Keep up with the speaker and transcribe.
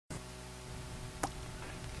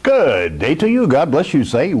Good day to you. God bless you.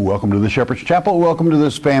 Say, welcome to the Shepherd's Chapel. Welcome to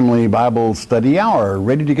this family Bible study hour.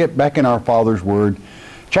 Ready to get back in our Father's Word.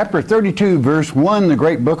 Chapter 32, verse 1, the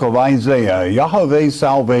great book of Isaiah. Yahweh's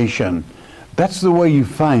salvation. That's the way you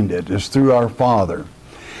find it, is through our Father.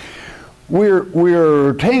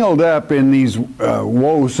 We're tangled up in these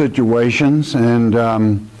woe situations,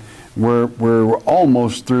 and we're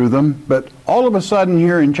almost through them. But all of a sudden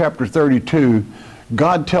here in chapter 32,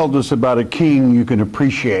 God tells us about a king you can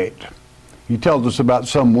appreciate. He tells us about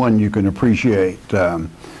someone you can appreciate.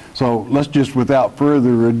 So let's just, without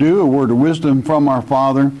further ado, a word of wisdom from our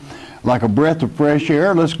Father. Like a breath of fresh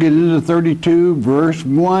air, let's get into 32, verse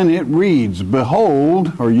 1. It reads,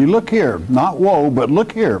 Behold, or you look here, not woe, but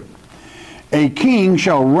look here. A king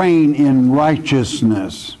shall reign in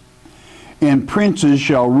righteousness, and princes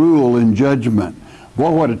shall rule in judgment.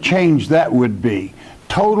 Boy, what a change that would be.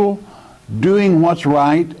 Total doing what's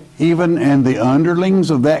right, even and the underlings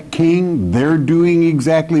of that king, they're doing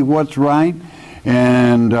exactly what's right.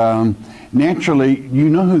 And naturally, you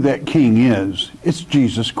know who that king is. It's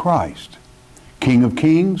Jesus Christ, King of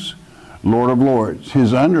kings, Lord of lords.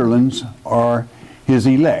 His underlings are his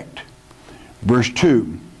elect. Verse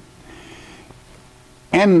 2.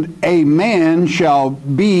 And a man shall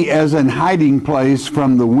be as an hiding place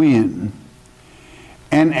from the wind,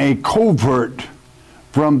 and a covert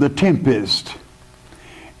from the tempest,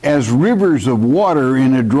 as rivers of water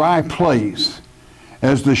in a dry place,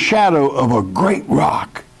 as the shadow of a great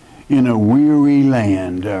rock in a weary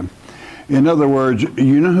land. In other words,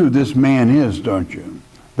 you know who this man is, don't you?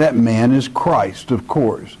 That man is Christ, of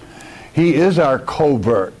course. He is our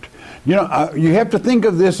covert. You know, you have to think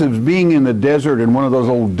of this as being in the desert in one of those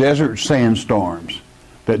old desert sandstorms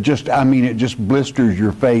that just, it just blisters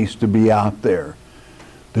your face to be out there.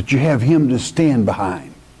 That you have him to stand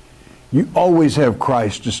behind. You always have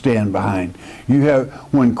Christ to stand behind. You have,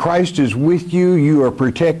 when Christ is with you, you are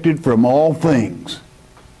protected from all things.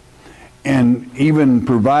 And even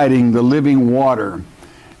providing the living water.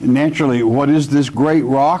 Naturally, what is this great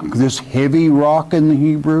rock, this heavy rock in the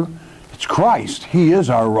Hebrew? It's Christ. He is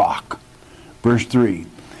our rock. Verse 3.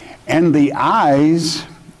 And the eyes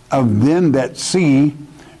of them that see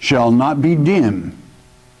shall not be dim,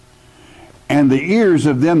 and the ears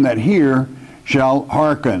of them that hear shall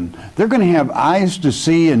hearken. They're going to have eyes to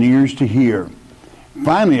see and ears to hear.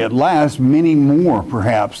 Finally, at last, many more,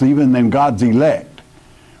 perhaps, even than God's elect,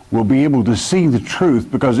 will be able to see the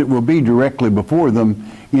truth, because it will be directly before them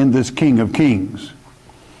in this King of Kings.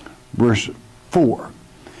 Verse 4.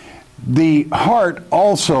 The heart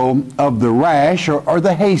also of the rash, or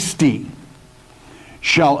the hasty,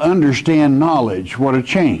 shall understand knowledge. What a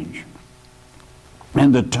change.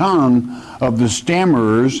 And the tongue of the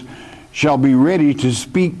stammerers shall be ready to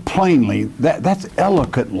speak plainly. That's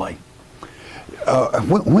eloquently.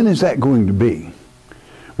 When is that going to be?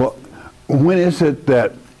 Well, when is it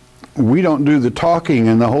that we don't do the talking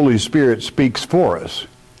and the Holy Spirit speaks for us?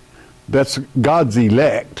 That's God's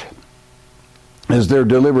elect. As they're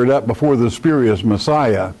delivered up before the spurious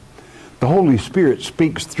Messiah, the Holy Spirit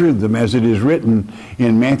speaks through them, as it is written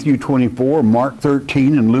in Matthew 24, Mark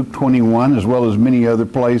 13, and Luke 21, as well as many other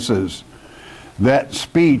places. That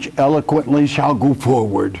speech eloquently shall go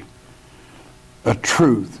forward, a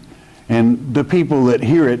truth. And the people that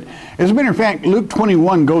hear it, as a matter of fact, Luke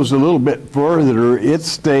 21 goes a little bit further. It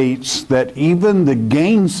states that even the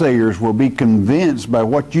gainsayers will be convinced by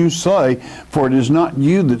what you say, for it is not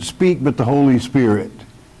you that speak, but the Holy Spirit.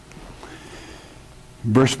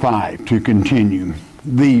 Verse 5, to continue.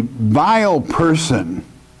 The vile person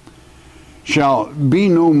shall be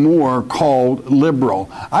no more called liberal.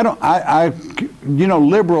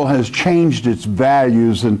 Liberal has changed its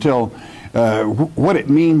values until what it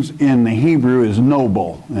means in the Hebrew is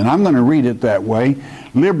noble. And I'm going to read it that way.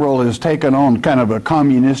 Liberal has taken on kind of a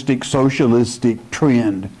communistic, socialistic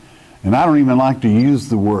trend. And I don't even like to use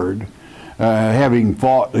the word. Having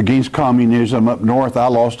fought against communism up north, I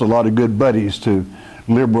lost a lot of good buddies to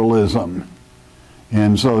liberalism.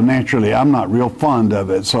 And so naturally, I'm not real fond of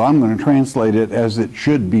it. So I'm going to translate it as it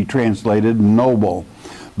should be translated, noble.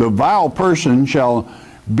 The vile person shall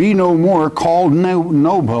be no more called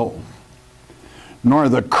noble, nor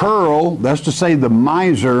the curl, that's to say the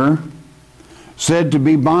miser, said to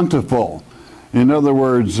be bountiful. In other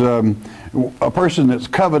words, a person that's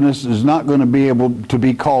covetous is not going to be able to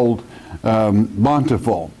be called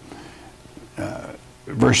bountiful.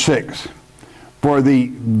 Verse 6. For the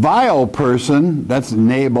vile person, that's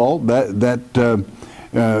Nabal, that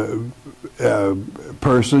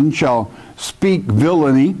person shall speak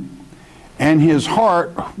villainy, and his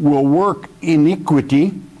heart will work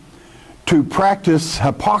iniquity, to practice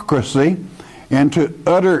hypocrisy, and to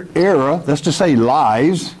utter error, that's to say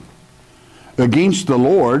lies, against the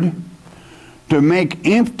Lord, to make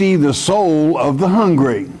empty the soul of the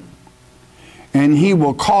hungry. And he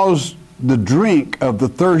will cause the drink of the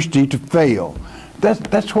thirsty to fail.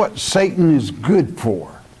 That's what Satan is good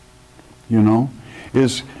for, you know,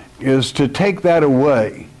 is to take that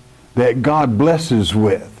away that God blesses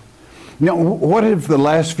with. Now, what have the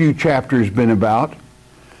last few chapters been about?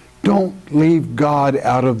 Don't leave God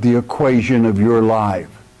out of the equation of your life.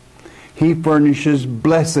 He furnishes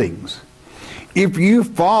blessings. If you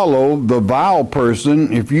follow the vile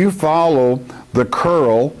person, if you follow the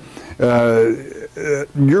curl,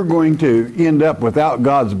 you're going to end up without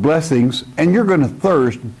God's blessings, and you're going to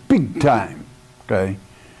thirst big time. Okay?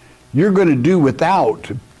 You're going to do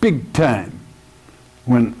without big time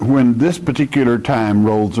when this particular time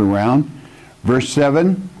rolls around. Verse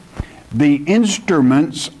 7, the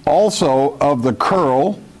instruments also of the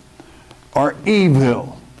curl are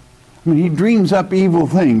evil. I mean, he dreams up evil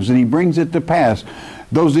things and he brings it to pass.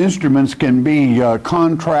 Those instruments can be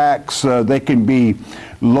contracts, they can be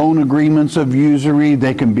loan agreements of usury,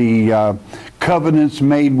 they can be covenants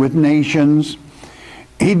made with nations.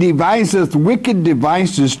 He deviseth wicked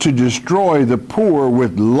devices to destroy the poor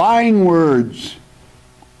with lying words.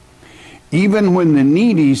 Even when the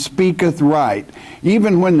needy speaketh right,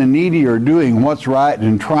 even when the needy are doing what's right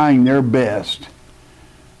and trying their best,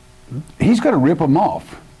 he's going to rip them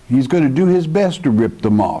off. He's going to do his best to rip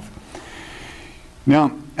them off.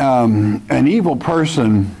 Now, an evil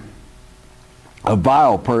person, a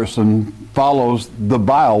vile person, follows the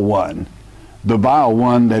vile one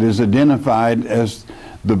that is identified as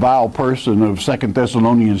the vile person of 2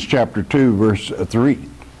 Thessalonians chapter 2, verse 3.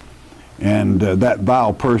 And that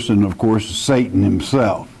vile person, of course, is Satan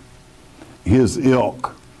himself, his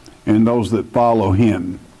ilk, and those that follow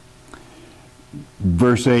him.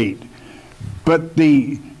 Verse 8, but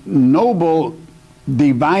the noble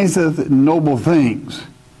deviseth noble things.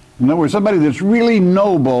 In other words, somebody that's really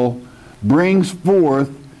noble brings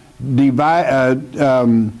forth noble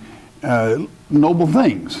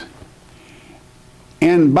things.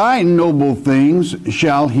 And by noble things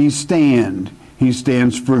shall he stand. He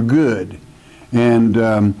stands for good. And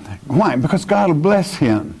why? Because God will bless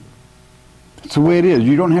him. That's the way it is.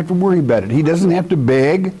 You don't have to worry about it. He doesn't have to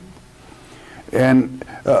beg. And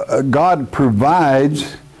God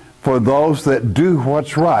provides for those that do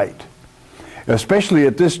what's right. Especially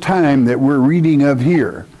at this time that we're reading of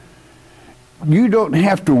here. You don't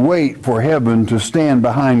have to wait for heaven to stand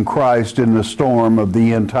behind Christ in the storm of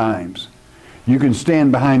the end times. You can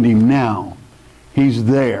stand behind him now. He's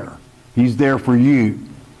there. He's there for you.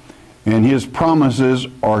 And his promises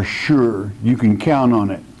are sure. You can count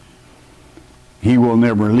on it. He will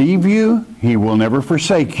never leave you. He will never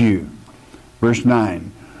forsake you. Verse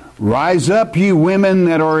 9. Rise up, you women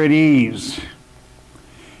that are at ease.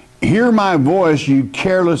 Hear my voice, you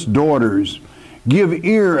careless daughters. Give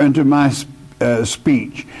ear unto my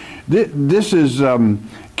speech. This is,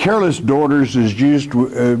 careless daughters is used,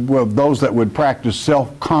 well, those that would practice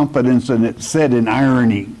self-confidence, and it's said in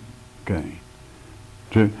irony. Okay.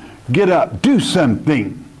 To get up, do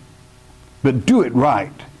something, but do it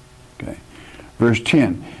right. Okay. Verse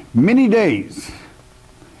 10. Many days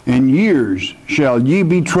and years shall ye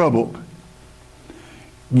be troubled.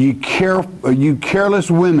 You careless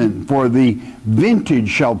women, for the vintage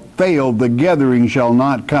shall fail, the gathering shall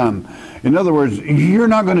not come. In other words, you're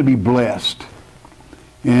not going to be blessed.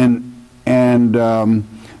 And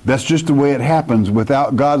that's just the way it happens.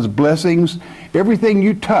 Without God's blessings, everything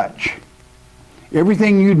you touch,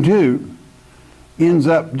 everything you do, ends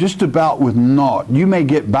up just about with naught. You may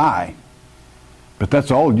get by, but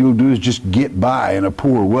that's all you'll do is just get by in a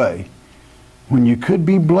poor way, when you could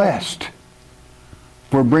be blessed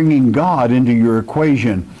for bringing God into your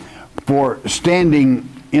equation, for standing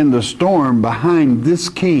in the storm behind this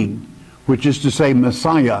King, which is to say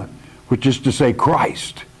Messiah, which is to say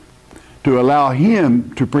Christ, to allow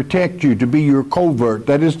him to protect you, to be your covert.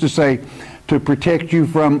 That is to say, to protect you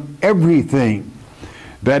from everything.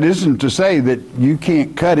 That isn't to say that you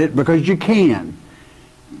can't cut it, because you can.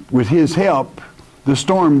 With his help, the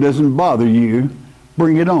storm doesn't bother you.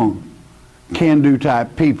 Bring it on. Can-do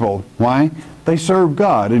type people. Why? They serve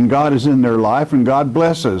God, and God is in their life, and God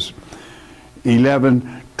blesses.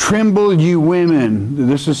 11, tremble you women.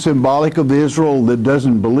 This is symbolic of Israel that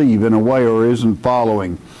doesn't believe in a way or isn't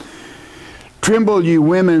following. Tremble you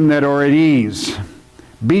women that are at ease.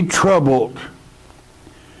 Be troubled,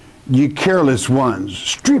 ye careless ones.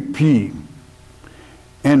 Strip ye,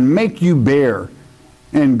 and make you bare,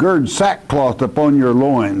 and gird sackcloth upon your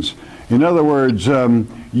loins. In other words,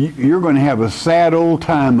 you're going to have a sad old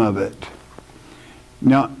time of it.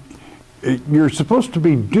 Now, you're supposed to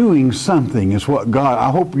be doing something, is what God,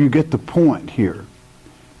 I hope you get the point here.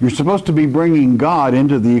 You're supposed to be bringing God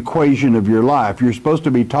into the equation of your life. You're supposed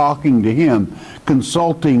to be talking to Him,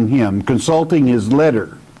 consulting His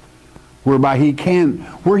letter, whereby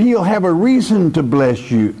where He'll have a reason to bless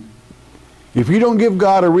you. If you don't give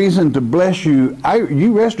God a reason to bless you,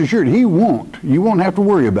 you rest assured He won't. You won't have to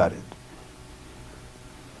worry about it.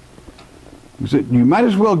 You might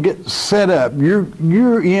as well get set up.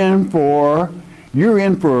 You're in for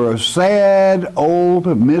a sad, old,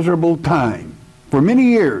 miserable time for many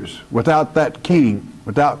years without that King,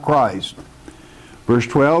 without Christ. Verse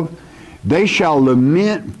 12, they shall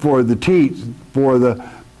lament for the teats, for the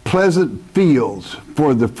pleasant fields,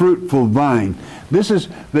 for the fruitful vine. This is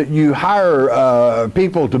that you hire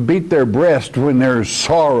people to beat their breast when there's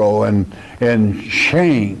sorrow and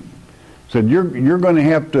shame. So you're going to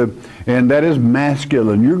have to, and that is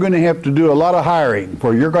masculine, you're going to have to do a lot of hiring,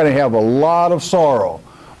 for you're going to have a lot of sorrow,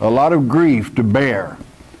 a lot of grief to bear.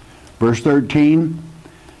 Verse 13,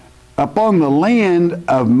 upon the land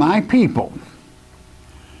of my people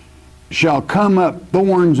shall come up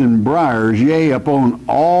thorns and briars, yea, upon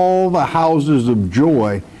all the houses of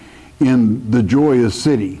joy in the joyous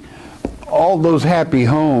city. All those happy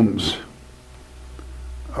homes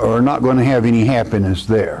are not going to have any happiness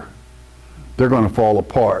there. They're going to fall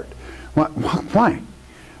apart. Why?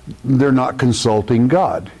 They're not consulting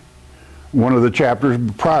God. One of the chapters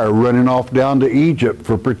prior, running off down to Egypt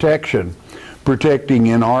for protection, protecting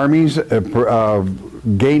in armies,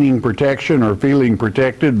 gaining protection or feeling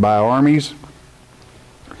protected by armies,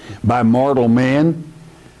 by mortal man,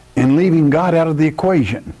 and leaving God out of the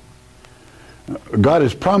equation. God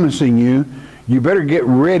is promising you, you better get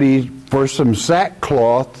ready for some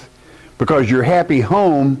sackcloth, because your happy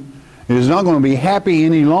home is not going to be happy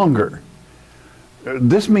any longer.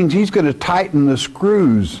 This means He's going to tighten the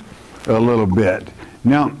screws a little bit.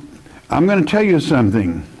 Now, I'm going to tell you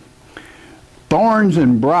something. Thorns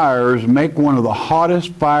and briars make one of the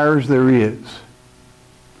hottest fires there is.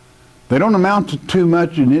 They don't amount to too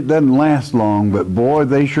much and it doesn't last long, but boy,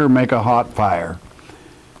 they sure make a hot fire.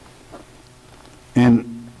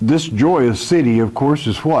 And this joyous city, of course,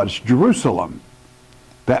 is what? It's Jerusalem.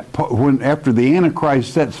 After the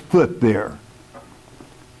Antichrist sets foot there.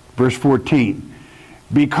 Verse 14.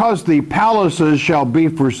 Because the palaces shall be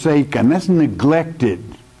forsaken. That's neglected.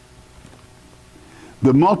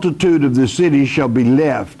 The multitude of the cities shall be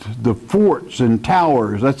left. The forts and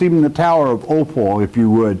towers, that's even the Tower of Ophel, if you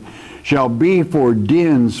would, shall be for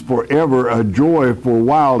dens forever, a joy for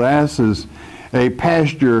wild asses, a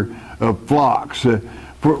pasture of flocks.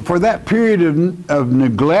 For that period of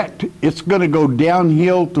neglect, it's going to go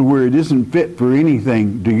downhill to where it isn't fit for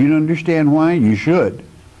anything. Do you understand why? You should.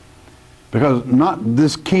 Because not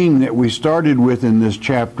this king that we started with in this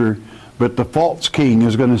chapter, but the false king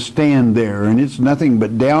is going to stand there, and it's nothing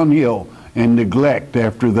but downhill and neglect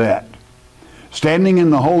after that. Standing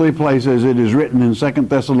in the holy place, as it is written in 2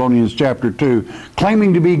 Thessalonians chapter 2,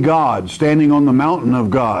 claiming to be God, standing on the mountain of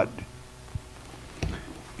God.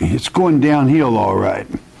 It's going downhill, all right.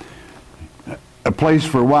 A place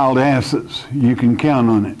for wild asses. You can count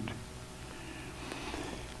on it.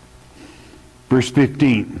 Verse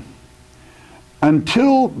 15.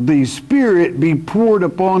 Until the Spirit be poured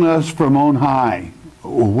upon us from on high.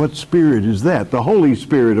 Oh, what Spirit is that? The Holy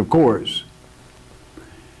Spirit, of course.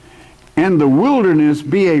 And the wilderness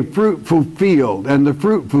be a fruitful field, and the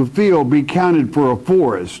fruitful field be counted for a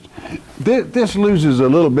forest. This loses a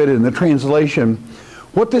little bit in the translation.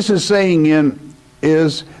 What this is saying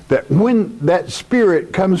is that when that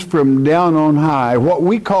Spirit comes from down on high, what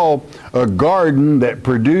we call a garden that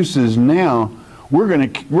produces now, we're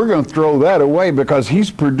going to throw that away, because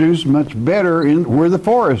He's produced much better in where the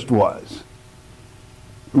forest was.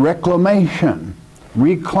 Reclamation,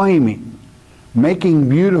 reclaiming, making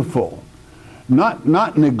beautiful,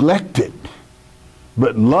 not neglected,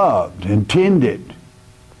 but loved and tended.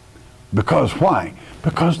 Because why?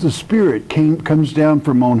 Because the Spirit comes down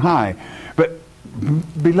from on high. But,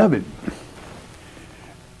 beloved,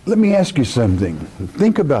 let me ask you something.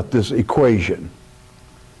 Think about this equation.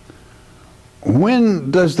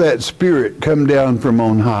 When does that Spirit come down from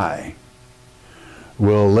on high?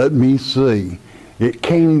 Well, let me see. It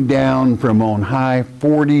came down from on high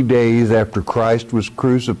 40 days after Christ was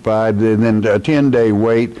crucified, and then a 10-day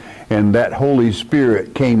wait, and that Holy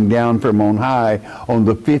Spirit came down from on high on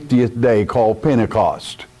the 50th day, called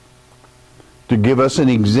Pentecost, to give us an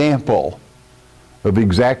example of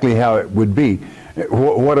exactly how it would be.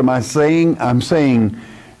 What am I saying? I'm saying,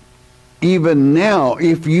 even now,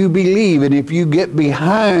 if you believe and if you get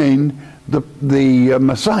behind the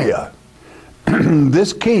Messiah,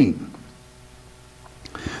 this king,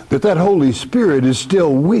 that Holy Spirit is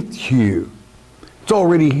still with you. It's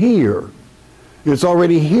already here. It's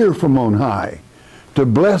already here from on high to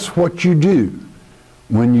bless what you do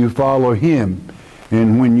when you follow Him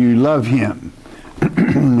and when you love Him.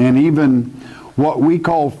 And even what we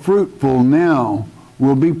call fruitful now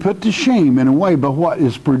will be put to shame in a way by what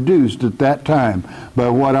is produced at that time, by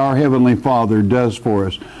what our Heavenly Father does for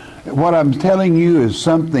us. What I'm telling you is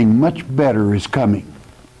something much better is coming.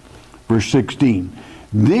 Verse 16,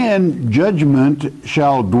 then judgment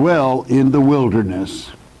shall dwell in the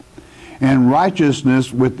wilderness, and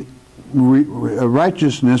righteousness remain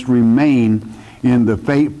in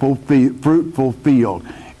the fruitful field.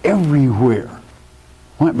 Everywhere.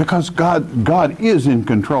 Why? Because God is in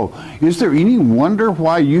control. Is there any wonder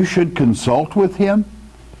why you should consult with Him?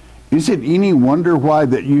 Is it any wonder why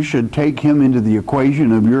that you should take Him into the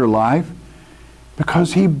equation of your life?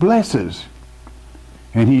 Because He blesses.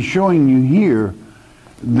 And He's showing you here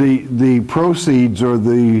the proceeds or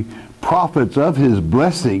the profits of His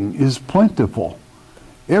blessing is plentiful.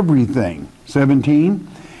 Everything. 17,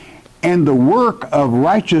 and the work of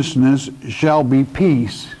righteousness shall be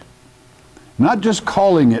peace. Not just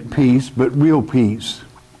calling it peace, but real peace.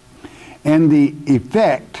 And the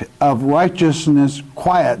effect of righteousness,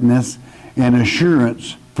 quietness, and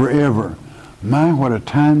assurance forever. My, what a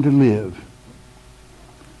time to live.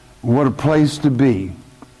 What a place to be.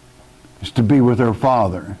 Is to be with our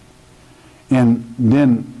Father. And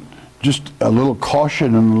then just a little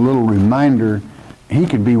caution and a little reminder, He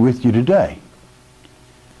could be with you today.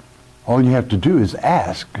 All you have to do is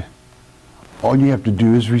ask. All you have to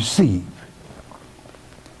do is receive.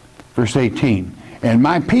 Verse 18, and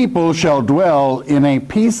my people shall dwell in a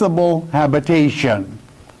peaceable habitation.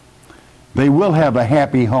 They will have a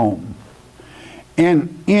happy home.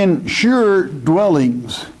 And in sure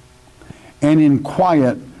dwellings, and in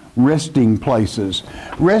quiet resting places.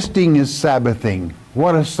 Resting is Sabbathing.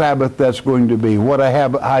 What a Sabbath that's going to be. What a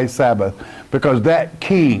high Sabbath. Because that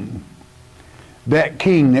king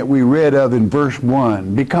that we read of in verse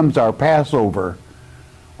 1 becomes our Passover,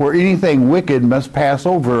 where anything wicked must pass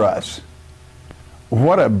over us.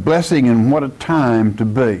 What a blessing and what a time to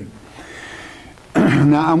be.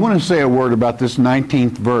 Now, I want to say a word about this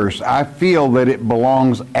 19th verse. I feel that it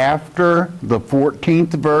belongs after the 14th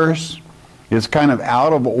verse. It's kind of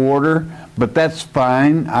out of order, but that's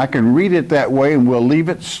fine. I can read it that way and we'll leave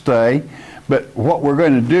it stay. But what we're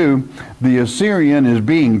going to do, the Assyrian is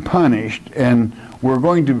being punished, and we're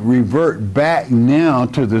going to revert back now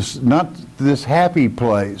to this, not this happy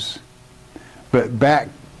place, but back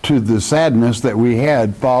to the sadness that we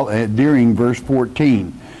had during verse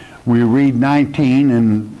 14. We read 19,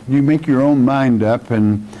 and you make your own mind up,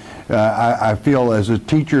 and I feel as a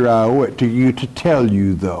teacher I owe it to you to tell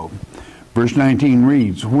you, though. Verse 19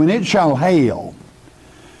 reads, when it shall hail,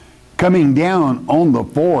 coming down on the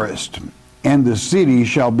forest, and the city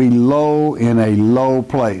shall be low in a low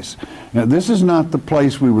place. Now, this is not the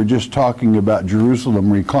place we were just talking about,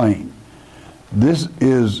 Jerusalem reclaimed. This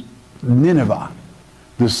is Nineveh,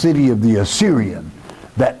 the city of the Assyrian,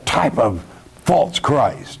 that type of false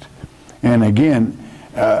Christ. And again,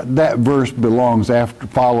 that verse belongs after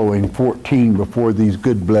following 14 before these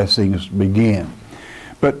good blessings begin.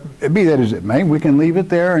 But be that as it may, we can leave it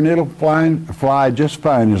there and it'll fly just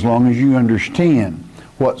fine as long as you understand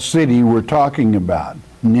what city we're talking about.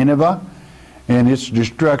 Nineveh and its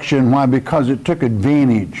destruction. Why? Because it took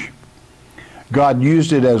advantage. God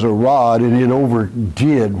used it as a rod and it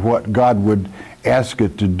overdid what God would ask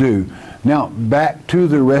it to do. Now, back to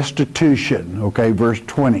the restitution. Okay, verse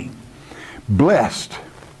 20. Blessed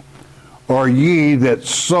are ye that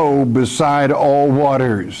sow beside all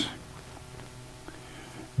waters,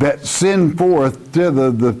 that send forth to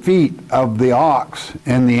the feet of the ox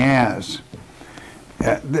and the ass.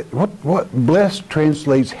 What blessed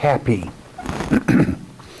translates happy.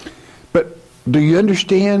 But do you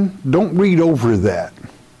understand? Don't read over that.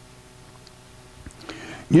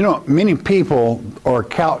 You know, many people are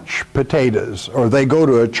couch potatoes, or they go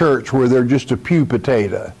to a church where they're just a pew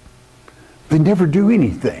potato. They never do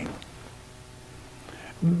anything.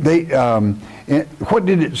 What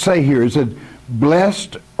did it say here? It said,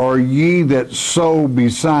 blessed are ye that sow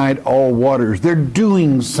beside all waters. They're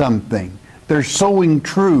doing something. They're sowing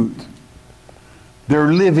truth.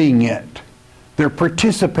 They're living it. They're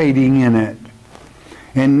participating in it.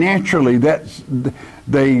 And naturally,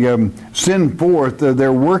 they send forth,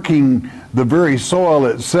 they're working the very soil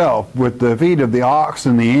itself with the feet of the ox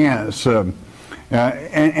and the ass.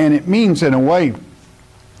 And it means, in a way,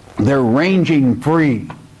 they're ranging free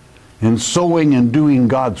and sowing and doing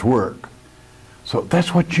God's work. So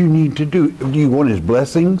that's what you need to do. Do you want his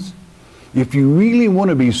blessings? If you really want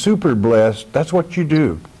to be super blessed, that's what you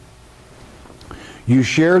do. You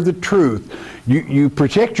share the truth. You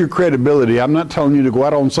protect your credibility. I'm not telling you to go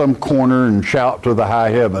out on some corner and shout to the high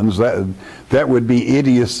heavens. That would be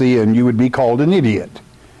idiocy, and you would be called an idiot.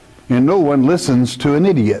 And no one listens to an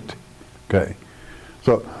idiot. Okay.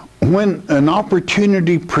 So when an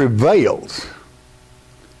opportunity prevails,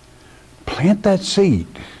 plant that seed.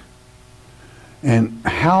 And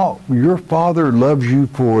how your Father loves you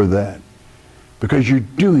for that. Because you're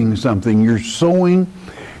doing something. You're sowing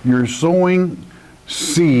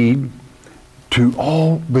seed to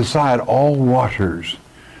all beside all waters.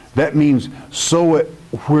 That means sow it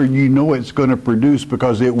where you know it's going to produce,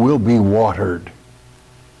 because it will be watered.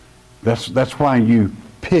 That's why you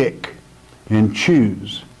pick and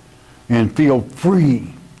choose and feel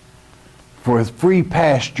free for free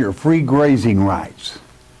pasture, free grazing rights,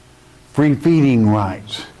 free feeding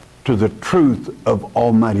rights to the truth of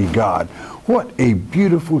Almighty God. What a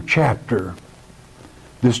beautiful chapter,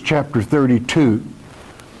 this chapter 32,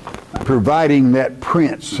 providing that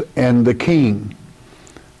prince and the king,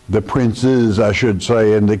 the princes, I should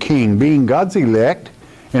say, and the king, being God's elect,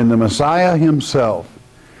 and the Messiah himself,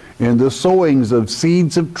 and the sowings of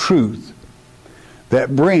seeds of truth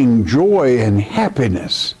that bring joy and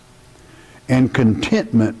happiness and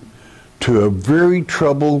contentment to a very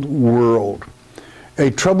troubled world.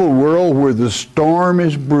 A troubled world where the storm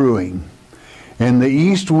is brewing and the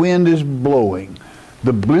east wind is blowing,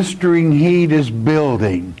 the blistering heat is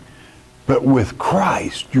building. But with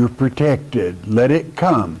Christ, you're protected. Let it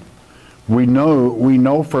come. We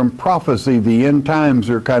know from prophecy the end times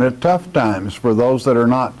are kind of tough times for those that are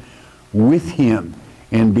not with him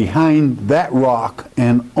and behind that rock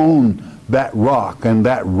and on that rock, and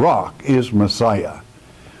that rock is Messiah.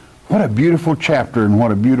 What a beautiful chapter and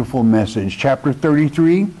what a beautiful message. Chapter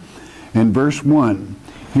 33 and verse 1.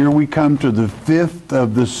 Here we come to the fifth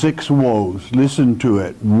of the 6 woes. Listen to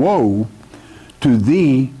it. Woe to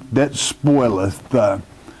thee that spoileth. Do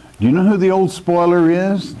you know who the old spoiler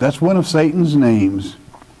is? That's one of Satan's names.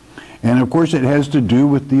 And of course it has to do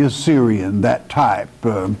with the Assyrian, that type.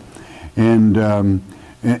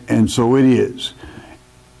 And so it is.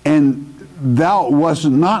 And thou wast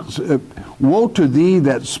not, woe to thee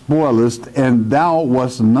that spoilest, and thou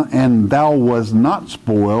was not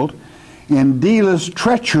spoiled, and dealest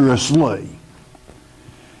treacherously.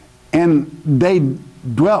 And they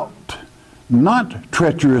dwelt not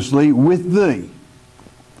treacherously with thee.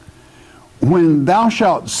 When thou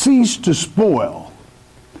shalt cease to spoil,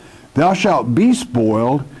 thou shalt be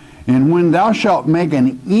spoiled, and when thou shalt make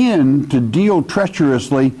an end to deal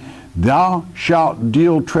treacherously, thou shalt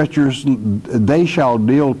deal treacherously, they shall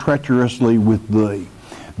deal treacherously with thee.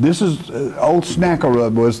 This is, old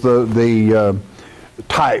Sennacherib was the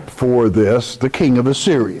type for this, the king of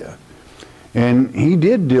Assyria. And he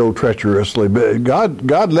did deal treacherously, but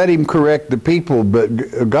God let him correct the people,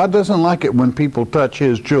 but God doesn't like it when people touch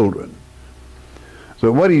his children.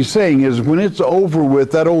 So what he's saying is, when it's over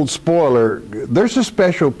with, that old spoiler, there's a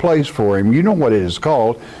special place for him. You know what it is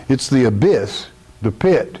called. It's the abyss, the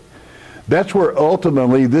pit. That's where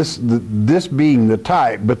ultimately this being the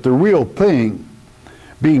type, but the real thing,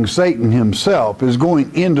 being Satan himself, is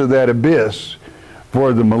going into that abyss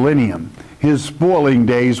for the millennium. His spoiling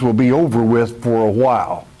days will be over with for a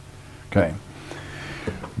while. Okay.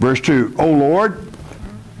 Verse 2, O Lord,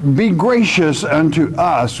 be gracious unto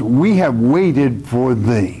us, we have waited for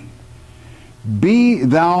thee. Be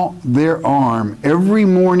thou their arm, every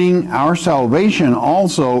morning our salvation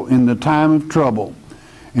also in the time of trouble.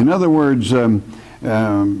 In other words,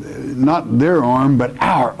 not their arm, but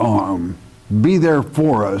our arm. Be there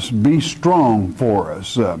for us, be strong for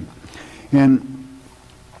us. And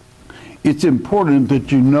it's important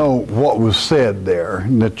that you know what was said there,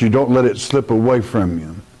 and that you don't let it slip away from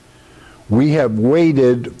you. We have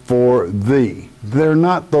waited for thee. They're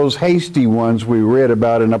not those hasty ones we read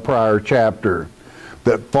about in a prior chapter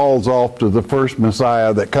that falls off to the first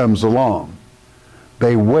Messiah that comes along.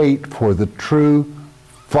 They wait for the true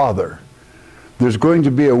Father. There's going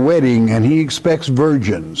to be a wedding, and he expects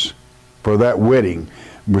virgins for that wedding.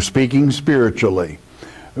 We're speaking spiritually.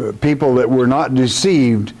 People that were not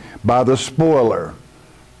deceived by the spoiler.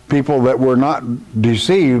 People that were not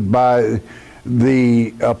deceived by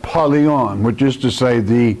the Apollyon, which is to say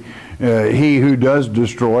he who does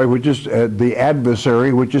destroy, which is the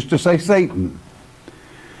adversary, which is to say Satan.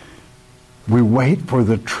 We wait for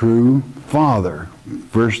the true Father.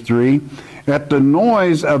 Verse 3, at the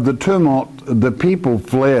noise of the tumult the people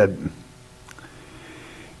fled.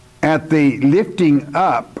 At the lifting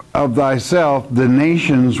up of thyself the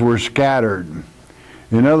nations were scattered.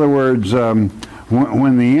 In other words,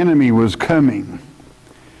 when the enemy was coming,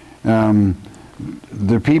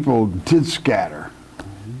 the people did scatter.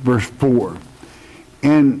 Verse 4,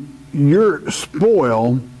 and your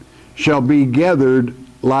spoil shall be gathered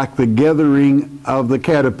like the gathering of the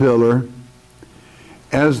caterpillar,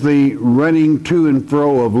 as the running to and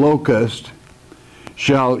fro of locust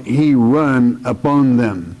shall he run upon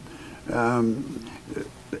them.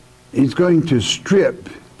 He's going to strip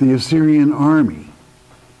the Assyrian army.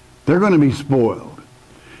 They're going to be spoiled.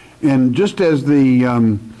 And just as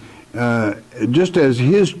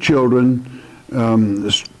his children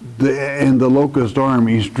and the locust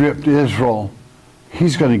army stripped Israel,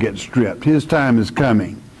 he's going to get stripped. His time is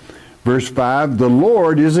coming. Verse 5, the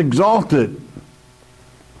Lord is exalted,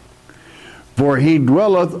 for he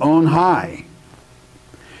dwelleth on high.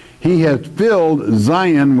 He hath filled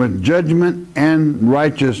Zion with judgment and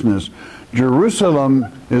righteousness. Jerusalem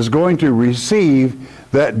is going to receive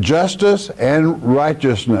that justice and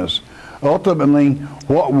righteousness. Ultimately,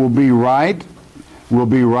 what will be right,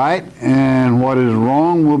 and what is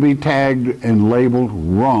wrong will be tagged and labeled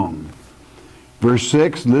wrong. Verse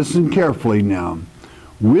 6, listen carefully now.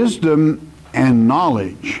 Wisdom and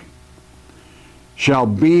knowledge shall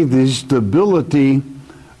be the stability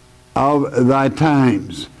of thy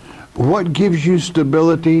times. What gives you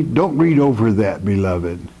stability? Don't read over that,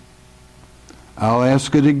 beloved. I'll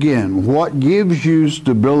ask it again. What gives you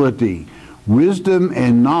stability? Wisdom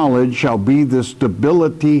and knowledge shall be the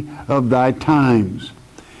stability of thy times,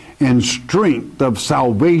 and strength of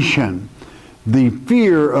salvation. The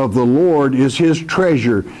fear of the Lord is his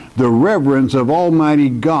treasure. The reverence of Almighty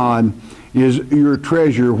God is your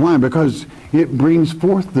treasure. Why? Because it brings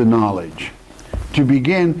forth the knowledge. To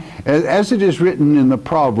begin, as it is written in the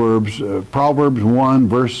Proverbs, Proverbs 1,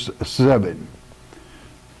 verse 7,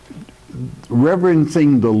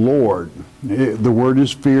 reverencing the Lord, the word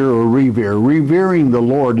is fear or revere. Revering the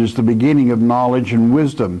Lord is the beginning of knowledge and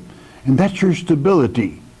wisdom, and that's your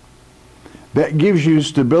stability. That gives you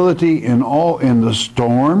stability in the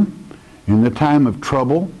storm, in the time of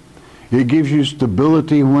trouble. It gives you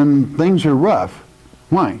stability when things are rough.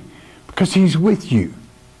 Why? Because he's with you.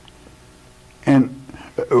 And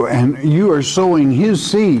you are sowing his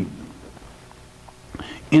seed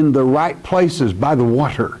in the right places by the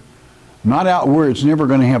water. Not out where it's never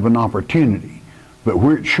going to have an opportunity, but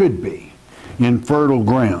where it should be, in fertile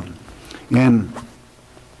ground. And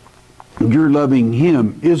your loving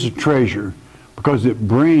him is a treasure because it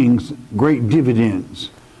brings great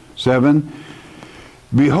dividends. 7,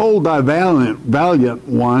 behold, thy valiant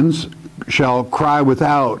ones shall cry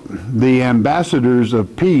without, the ambassadors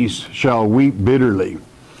of peace shall weep bitterly.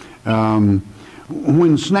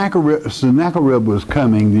 When Sennacherib was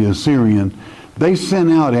coming, the Assyrian, they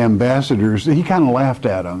sent out ambassadors. He kind of laughed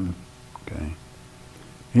at them.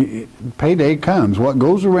 Okay, payday comes. What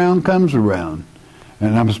goes around comes around.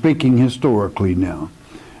 And I'm speaking historically now.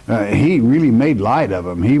 He really made light of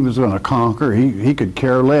them. He was going to conquer. He could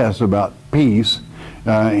care less about peace.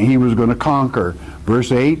 He was going to conquer.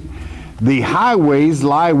 Verse 8, the highways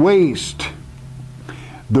lie waste.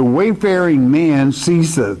 The wayfaring man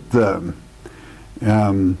ceaseth.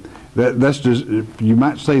 That's just, you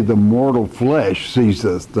might say, the mortal flesh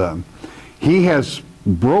ceaseth. He has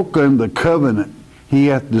broken the covenant. He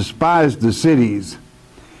hath despised the cities.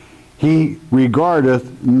 He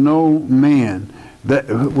regardeth no man.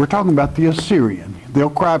 We're talking about the Assyrian. They'll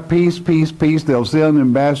cry peace, peace, peace. They'll send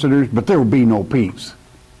ambassadors, but there will be no peace.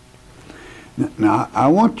 Now, I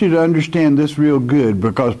want you to understand this real good,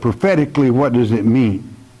 because prophetically, what does it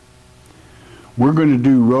mean? We're going to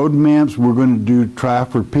do road maps. We're going to do try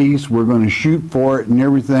for peace. We're going to shoot for it and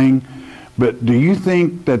everything. But do you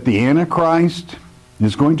think that the Antichrist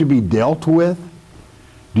is going to be dealt with?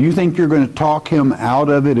 Do you think you're going to talk him out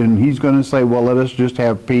of it and he's going to say, well, let us just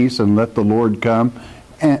have peace and let the Lord come?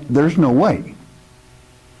 And there's no way.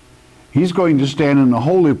 He's going to stand in the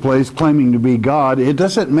holy place claiming to be God. It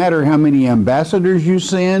doesn't matter how many ambassadors you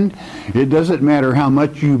send. It doesn't matter how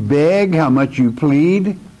much you beg, how much you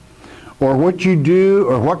plead, or what you do,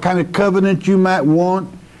 or what kind of covenant you might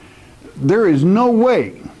want. There is no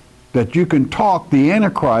way that you can talk the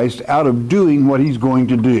Antichrist out of doing what he's going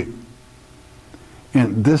to do.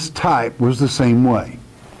 And this type was the same way.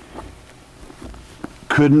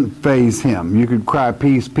 Couldn't faze him. You could cry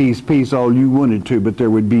peace, peace, peace all you wanted to, but there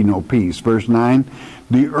would be no peace. Verse 9,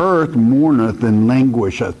 the earth mourneth and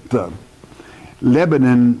languisheth.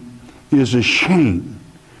 Lebanon is ashamed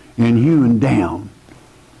and hewn down.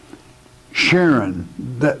 Sharon,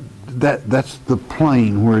 that's the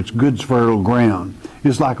plain where it's good fertile ground,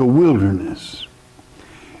 is like a wilderness.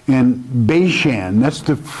 And Bashan, that's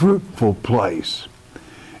the fruitful place.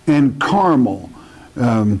 And Carmel,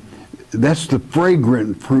 that's the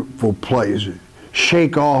fragrant, fruitful place.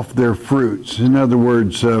 Shake off their fruits. In other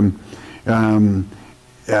words,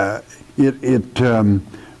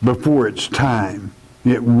 before its time,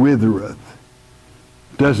 it withereth,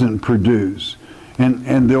 doesn't produce.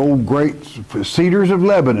 And the old great cedars of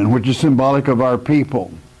Lebanon, which is symbolic of our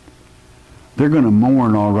people, they're going to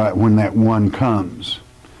mourn all right when that one comes.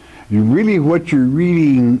 Really what you're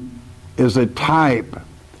reading is a type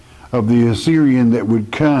of the Assyrian that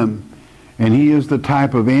would come, and he is the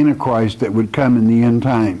type of Antichrist that would come in the end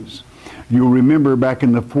times. You'll remember back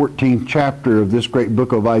in the 14th chapter of this great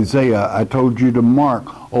book of Isaiah, I told you to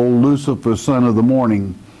mark old Lucifer, son of the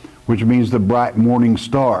morning, which means the bright morning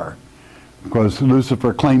star, because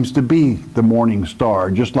Lucifer claims to be the morning star,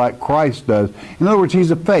 just like Christ does. In other words,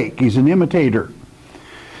 he's a fake. He's an imitator.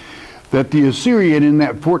 That the Assyrian in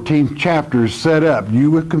that 14th chapter is set up. You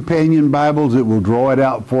with companion Bibles, it will draw it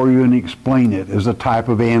out for you and explain it as a type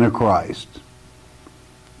of Antichrist.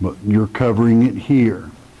 But you're covering it here.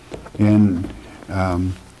 And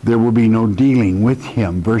there will be no dealing with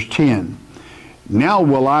him. Verse 10. Now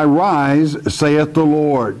will I rise, saith the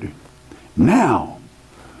Lord. Now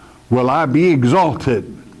will I be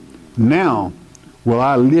exalted. Now will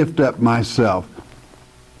I lift up myself.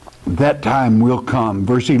 That time will come.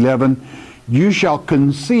 Verse 11, you shall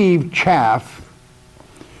conceive chaff.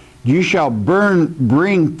 You shall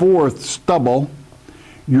bring forth stubble.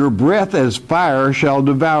 Your breath as fire shall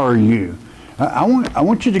devour you. I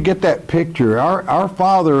want you to get that picture. Our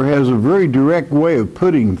Father has a very direct way of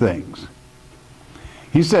putting things.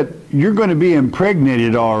 He said, you're going to be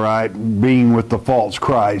impregnated, all right, being with the false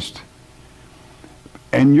Christ.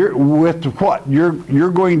 And you're with what?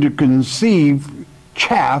 You're going to conceive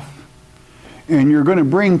chaff, and you're going to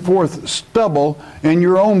bring forth stubble, and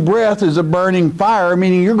your own breath is a burning fire,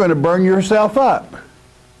 meaning you're going to burn yourself up.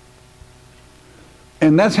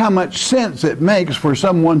 And that's how much sense it makes for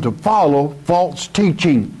someone to follow false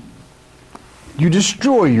teaching. You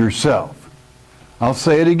destroy yourself. I'll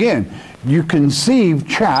say it again. You conceive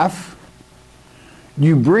chaff,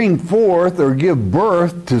 you bring forth or give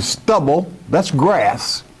birth to stubble, that's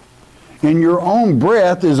grass, and your own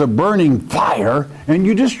breath is a burning fire, and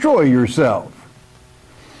you destroy yourself.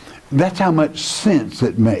 That's how much sense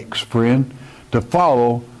it makes, friend, to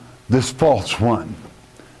follow this false one,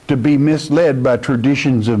 to be misled by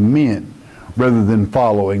traditions of men rather than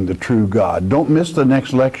following the true God. Don't miss the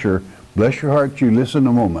next lecture. Bless your heart, you listen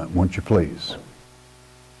a moment, won't you please?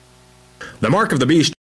 The mark of the beast